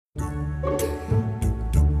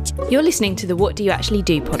You're listening to the What Do You Actually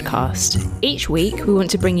Do podcast. Each week, we want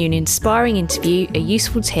to bring you an inspiring interview, a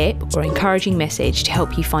useful tip, or encouraging message to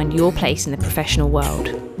help you find your place in the professional world.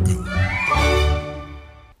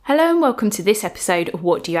 Hello and welcome to this episode of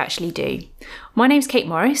What Do You Actually Do? My name's Kate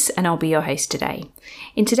Morris and I'll be your host today.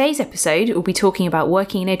 In today's episode, we'll be talking about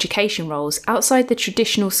working in education roles outside the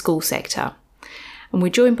traditional school sector. And we're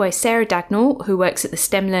joined by Sarah Dagnall, who works at the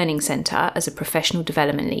STEM Learning Centre as a professional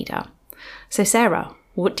development leader. So Sarah,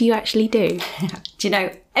 what do you actually do? Do you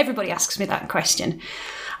know, everybody asks me that question.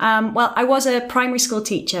 Well, I was a primary school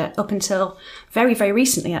teacher up until very, very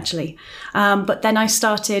recently, actually. But then I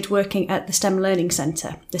started working at the STEM Learning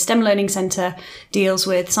Centre. The STEM Learning Centre deals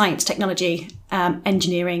with science, technology,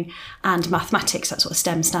 engineering and mathematics. That's what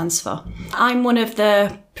STEM stands for. I'm one of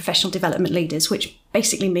the professional development leaders, which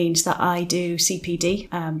basically means that I do CPD,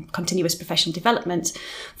 continuous professional development,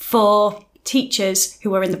 for teachers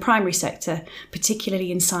who are in the primary sector,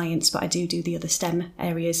 particularly in science, but I do the other STEM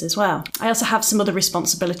areas as well. I also have some other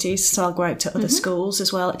responsibilities, so I'll go out to other schools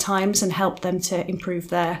as well at times and help them to improve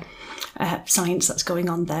their science that's going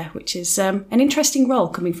on there, which is an interesting role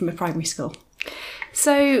coming from a primary school.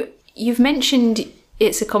 So you've mentioned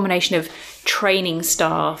it's a combination of training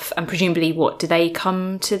staff and presumably do they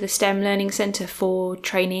come to the STEM Learning Centre for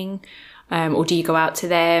training? Or do you go out to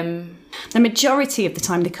them? The majority of the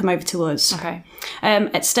time they come over to us. Okay.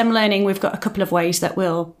 At STEM Learning, we've got a couple of ways that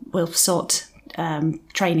we'll sort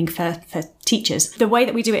training for teachers. The way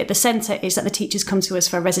that we do it at the centre is that the teachers come to us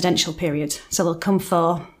for a residential period. So they'll come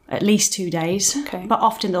for at least 2 days, okay. But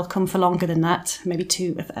often they'll come for longer than that, maybe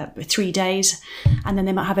 3 days. And then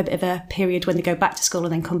they might have a bit of a period when they go back to school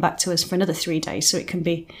and then come back to us for another 3 days. So it can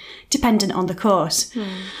be dependent on the course.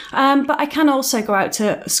 But I can also go out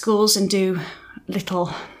to schools and do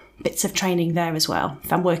little bits of training there as well,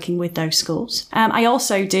 if I'm working with those schools. I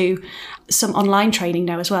also do some online training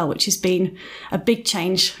now as well, which has been a big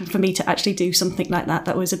change for me to actually do something like that.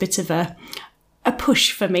 That was a bit of a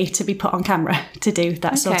push for me to be put on camera to do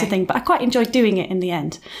that sort of thing. But I quite enjoyed doing it in the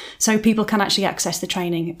end. So people can actually access the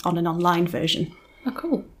training on an online version. Oh,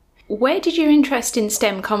 cool. Where did your interest in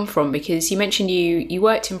STEM come from? Because you mentioned you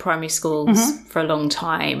worked in primary schools for a long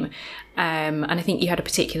time. And I think you had a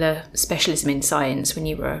particular specialism in science when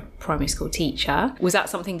you were a primary school teacher. Was that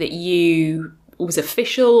something that was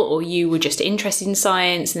official, or you were just interested in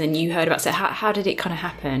science and then you heard about it? How did it kind of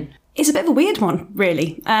happen? It's a bit of a weird one,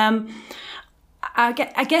 really.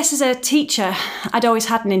 I guess as a teacher, I'd always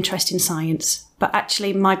had an interest in science. But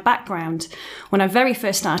actually, my background, when I very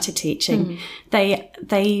first started teaching,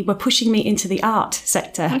 they were pushing me into the art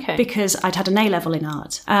sector because I'd had an A-level in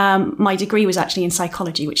art. My degree was actually in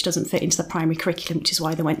psychology, which doesn't fit into the primary curriculum, which is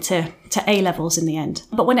why they went to A-levels in the end.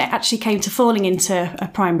 But when it actually came to falling into a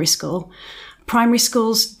primary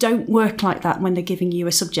schools don't work like that when they're giving you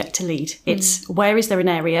a subject to lead. It's where is there an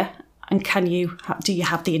area? And do you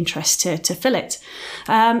have the interest to fill it?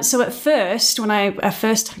 So at first, when I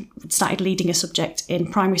first started leading a subject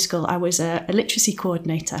in primary school, I was a literacy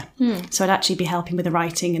coordinator. So I'd actually be helping with the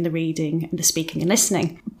writing and the reading and the speaking and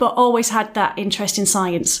listening. But always had that interest in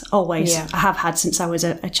science, always. Yeah. I have had since I was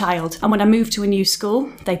a child. And when I moved to a new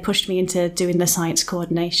school, they pushed me into doing the science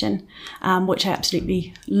coordination, which I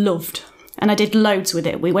absolutely loved. And I did loads with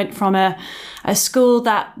it. We went from a school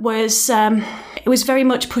that was, it was very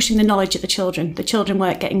much pushing the knowledge at the children. The children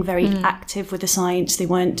weren't getting very active with the science. They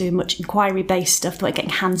weren't doing much inquiry-based stuff. They weren't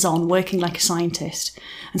getting hands-on, working like a scientist.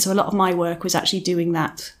 And so a lot of my work was actually doing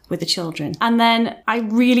that with the children. And then I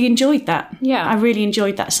really enjoyed that. Yeah. I really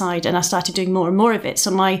enjoyed that side, and I started doing more and more of it. So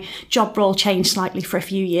my job role changed slightly for a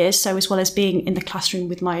few years. So as well as being in the classroom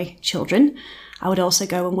with my children, I would also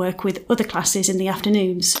go and work with other classes in the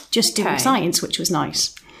afternoons, just doing science, which was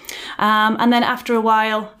nice. And then after a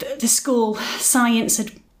while, the school science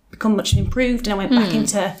had become much improved, and I went back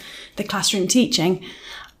into the classroom teaching,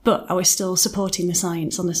 but I was still supporting the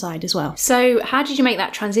science on the side as well. So how did you make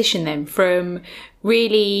that transition then from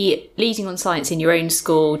really leading on science in your own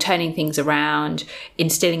school, turning things around,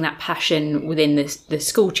 instilling that passion within the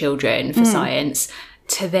school children for science,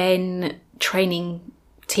 to then training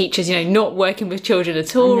teachers, not working with children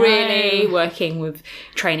at all, really, working with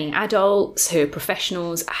training adults who are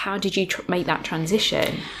professionals? How did you make that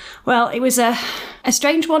transition? Well, it was a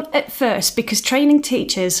strange one at first, because training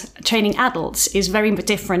adults is very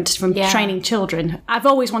different from training children. I've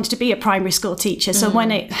always wanted to be a primary school teacher, so when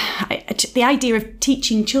the idea of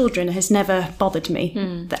teaching children has never bothered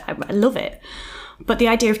me. I love it. But the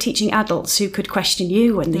idea of teaching adults who could question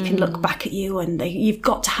you and they can look back at you and you've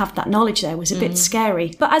got to have that knowledge there was a bit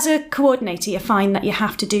scary. But as a coordinator, you find that you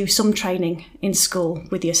have to do some training in school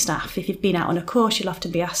with your staff. If you've been out on a course, you'll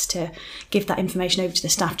often be asked to give that information over to the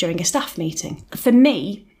staff during a staff meeting. For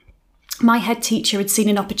me, my head teacher had seen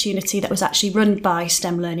an opportunity that was actually run by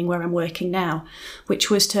STEM Learning, where I'm working now,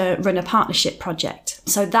 which was to run a partnership project.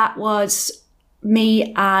 So that was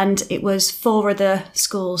me, and it was 4 other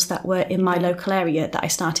schools that were in my local area that I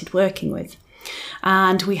started working with.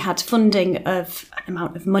 And we had funding of an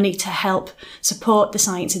amount of money to help support the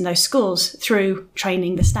science in those schools through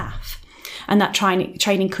training the staff. And that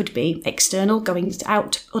training could be external, going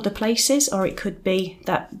out other places, or it could be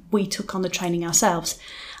that we took on the training ourselves.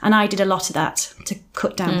 And I did a lot of that to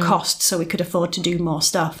cut down costs so we could afford to do more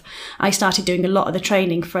stuff. I started doing a lot of the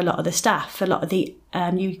training for a lot of the staff, a lot of the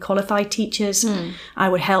newly qualified teachers I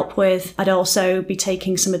would help with. I'd also be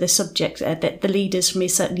taking some of the subjects, the leaders from a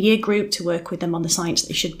certain year group, to work with them on the science that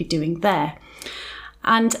they should be doing there.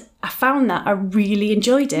 And I found that I really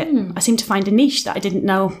enjoyed it. I seemed to find a niche that I didn't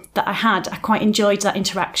know that I had. I quite enjoyed that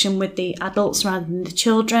interaction with the adults rather than the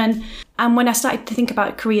children. And when I started to think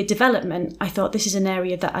about career development, I thought this is an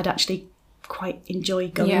area that I'd actually quite enjoy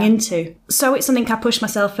going into. So it's something I pushed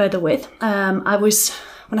myself further with.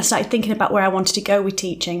 When I started thinking about where I wanted to go with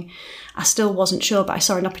teaching, I still wasn't sure, but I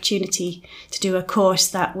saw an opportunity to do a course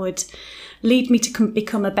that would lead me to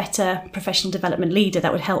become a better professional development leader,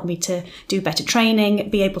 that would help me to do better training,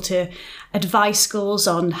 be able to advise schools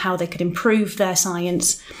on how they could improve their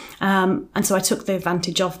science. And so I took the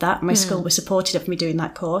advantage of that. My school was supportive of me doing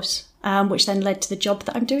that course, which then led to the job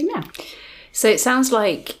that I'm doing now. So it sounds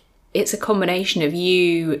like it's a combination of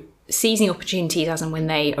you seizing opportunities as and when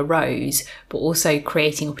they arose, but also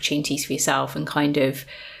creating opportunities for yourself and kind of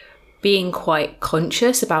being quite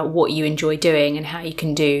conscious about what you enjoy doing and how you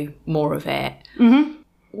can do more of it.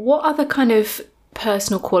 What other kind of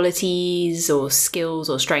personal qualities or skills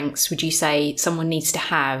or strengths would you say someone needs to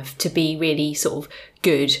have to be really sort of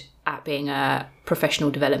good at being a professional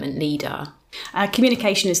development leader?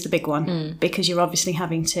 Communication is the big one, because you're obviously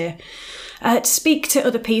having to speak to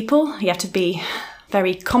other people. You have to be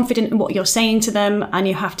very confident in what you're saying to them, and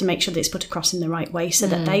you have to make sure that it's put across in the right way so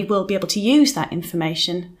that they will be able to use that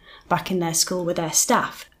information back in their school with their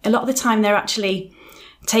staff. A lot of the time they're actually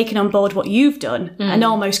taking on board what you've done and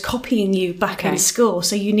almost copying you back in school.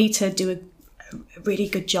 So you need to do a really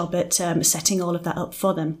good job at setting all of that up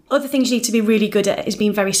for them. Other things you need to be really good at is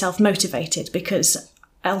being very self-motivated, because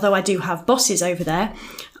although I do have bosses over there,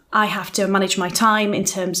 I have to manage my time in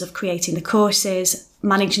terms of creating the courses,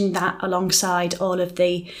 managing that alongside all of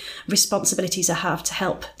the responsibilities I have to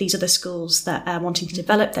help these other schools that are wanting to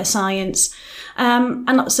develop their science, and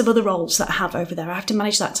lots of other roles that I have over there. I have to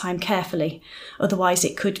manage that time carefully. Otherwise,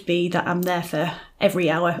 it could be that I'm there for every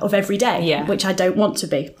hour of every day, which I don't want to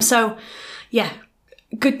be. So, yeah,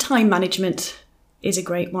 good time management is a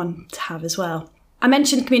great one to have as well. I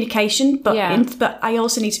mentioned communication, but I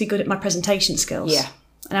also need to be good at my presentation skills. Yeah.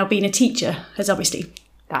 Now, being a teacher has obviously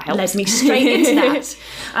led me straight into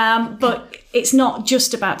that. But it's not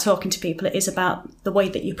just about talking to people. It is about the way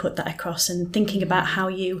that you put that across and thinking about how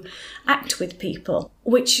you act with people,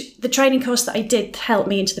 which the training course that I did help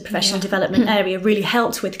me into the professional development area really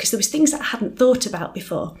helped with, because there was things that I hadn't thought about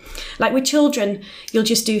before. Like with children, you'll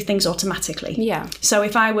just do things automatically. Yeah. So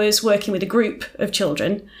if I was working with a group of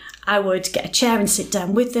children, I would get a chair and sit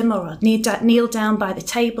down with them, or I'd kneel down by the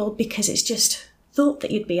table, because it's just thought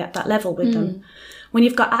that you'd be at that level with them. When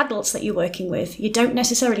you've got adults that you're working with, you don't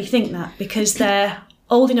necessarily think that, because they're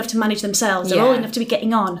old enough to manage themselves, they're old enough to be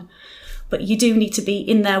getting on, but you do need to be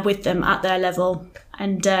in there with them at their level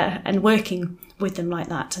and working with them like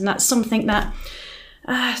that. And that's something that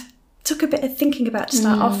took a bit of thinking about to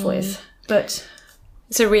start off with. But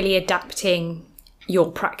so really adapting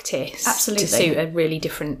your practice to suit a really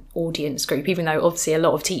different audience group, even though obviously a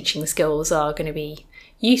lot of teaching skills are going to be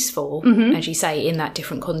useful, as you say, in that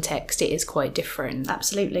different context. It is quite different.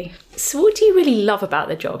 Absolutely. So what do you really love about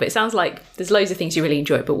the job? It sounds like there's loads of things you really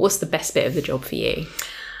enjoy, but what's the best bit of the job for you?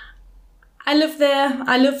 I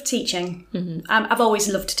love teaching. I've always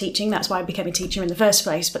loved teaching. That's why I became a teacher in the first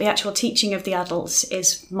place. But the actual teaching of the adults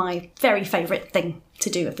is my very favourite thing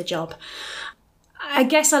to do of the job. I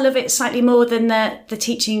guess I love it slightly more than the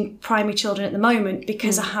teaching primary children at the moment,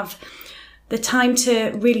 because I have the time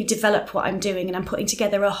to really develop what I'm doing, and I'm putting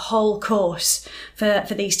together a whole course for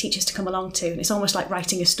these teachers to come along to. And it's almost like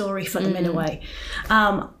writing a story for them in a way.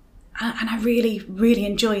 And I really, really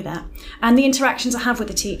enjoy that. And the interactions I have with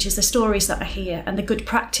the teachers, the stories that I hear, and the good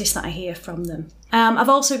practice that I hear from them. I've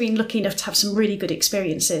also been lucky enough to have some really good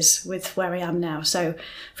experiences with where I am now. So,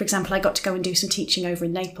 for example, I got to go and do some teaching over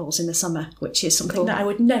in Naples in the summer, which is something that I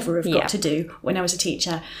would never have got to do when I was a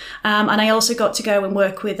teacher. And I also got to go and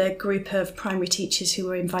work with a group of primary teachers who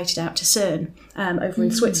were invited out to CERN over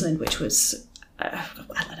in Switzerland, which was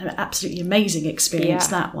an absolutely amazing experience,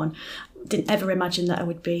 that one. Didn't ever imagine that I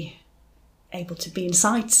would be able to be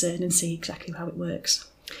inside CERN and see exactly how it works.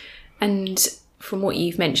 And from what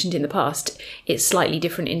you've mentioned in the past, it's slightly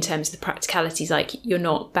different in terms of the practicalities. Like, you're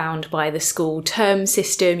not bound by the school term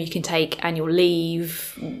system. You can take annual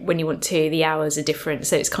leave when you want to. The hours are different.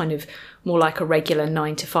 So it's kind of more like a regular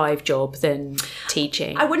 9-to-5 job than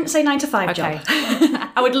teaching. I wouldn't say 9-to-5 job.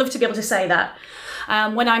 I would love to be able to say that.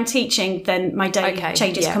 When I'm teaching, then my day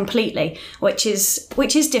changes completely, which is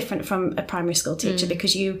different from a primary school teacher,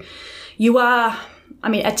 because you are, I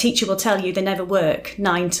mean, a teacher will tell you they never work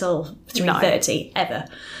 9 till 3:30 ever.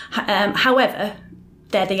 However,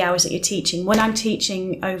 they're the hours that you're teaching. When I'm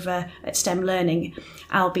teaching over at STEM Learning,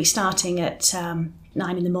 I'll be starting at 9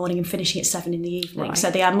 in the morning and finishing at 7 in the evening. Right. So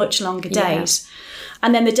they are much longer days.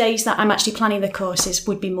 And then the days that I'm actually planning the courses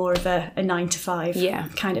would be more of a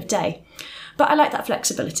 9-to-5 kind of day. But I like that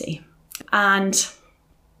flexibility. And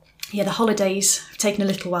the holidays have taken a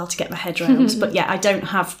little while to get my head around. But I don't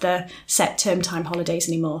have the set term time holidays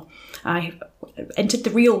anymore. I entered the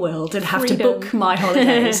real world and have to book my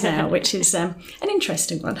holidays now, which is an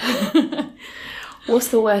interesting one. What's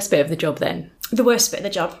the worst bit of the job then? The worst bit of the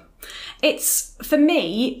job? It's, for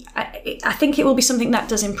me, I think it will be something that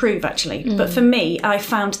does improve, actually. But for me, I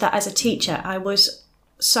found that as a teacher, I was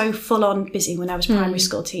so full-on busy when I was primary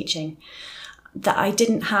school teaching that I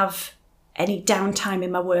didn't have any downtime in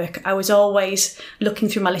my work. I was always looking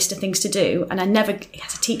through my list of things to do, and I never,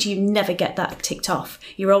 as a teacher, you never get that ticked off.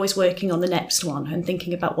 You're always working on the next one and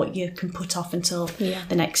thinking about what you can put off until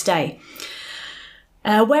the next day.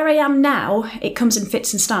 Where I am now, it comes in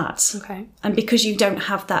fits and starts. Okay. And because you don't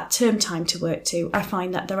have that term time to work to, I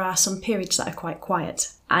find that there are some periods that are quite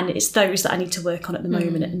quiet, and it's those that I need to work on at the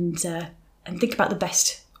moment and think about the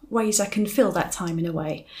best ways I can fill that time in a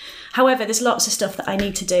way. However, there's lots of stuff that I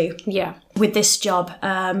need to do with this job,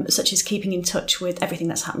 such as keeping in touch with everything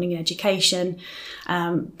that's happening in education,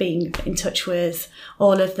 being in touch with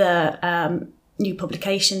all of the new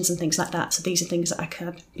publications and things like that. So these are things that I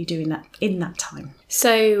could be doing that in that time.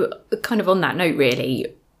 So kind of on that note, really,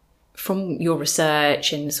 from your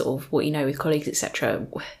research and sort of what you know with colleagues, etc.,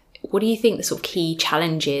 what do you think the sort of key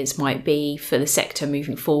challenges might be for the sector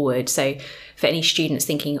moving forward? So for any students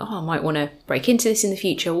thinking, I might want to break into this in the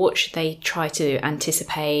future, what should they try to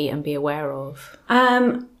anticipate and be aware of?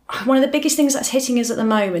 One of the biggest things that's hitting us at the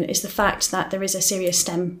moment is the fact that there is a serious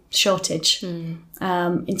STEM shortage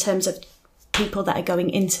in terms of people that are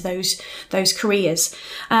going into those careers.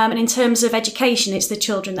 And in terms of education, it's the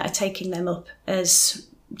children that are taking them up as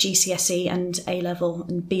GCSE and A-level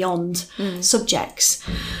and beyond subjects.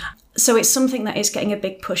 So it's something that is getting a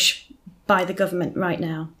big push by the government right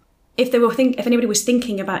now. If anybody was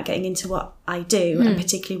thinking about getting into what I do, and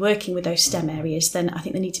particularly working with those STEM areas, then I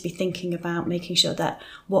think they need to be thinking about making sure that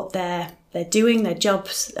what they're doing, their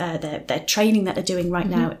jobs, their training that they're doing right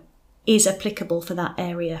now is applicable for that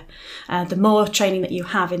area. The more training that you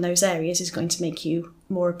have in those areas is going to make you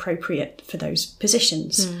more appropriate for those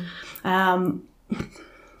positions.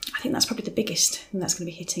 I think that's probably the biggest thing that's going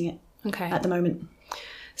to be hitting it at the moment.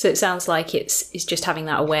 So it sounds like it's just having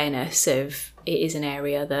that awareness of it is an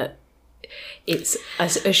area that it's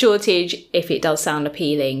a shortage. If it does sound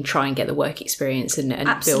appealing, try and get the work experience and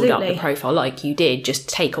build up the profile like you did. Just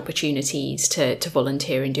take opportunities to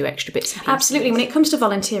volunteer and do extra bits and pieces. Absolutely. When it comes to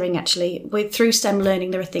volunteering, actually, through STEM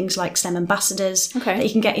Learning, there are things like STEM ambassadors that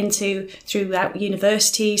you can get into throughout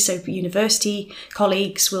university. So university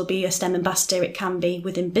colleagues will be a STEM ambassador. It can be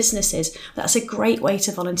within businesses. That's a great way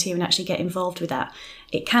to volunteer and actually get involved with that.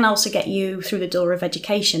 It can also get you through the door of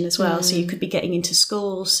education as well. So you could be getting into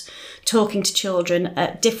schools, talking to children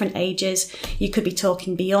at different ages. You could be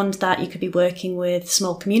talking beyond that. You could be working with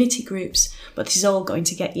small community groups. But this is all going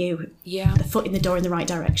to get you the foot in the door in the right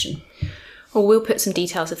direction. Well, we'll put some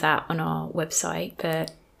details of that on our website.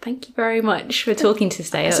 But thank you very much for talking to us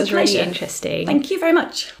today. That was really interesting. Thank you very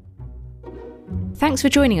much. Thanks for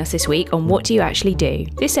joining us this week on What Do You Actually Do?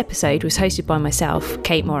 This episode was hosted by myself,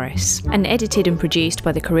 Kate Morris, and edited and produced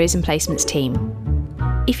by the Careers and Placements team.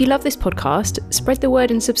 If you love this podcast, spread the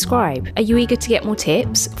word and subscribe. Are you eager to get more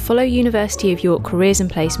tips? Follow University of York Careers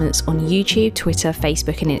and Placements on YouTube, Twitter,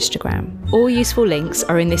 Facebook and Instagram. All useful links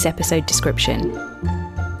are in this episode description.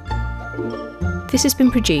 This has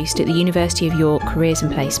been produced at the University of York Careers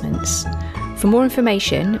and Placements. For more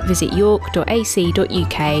information, visit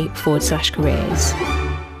york.ac.uk/careers.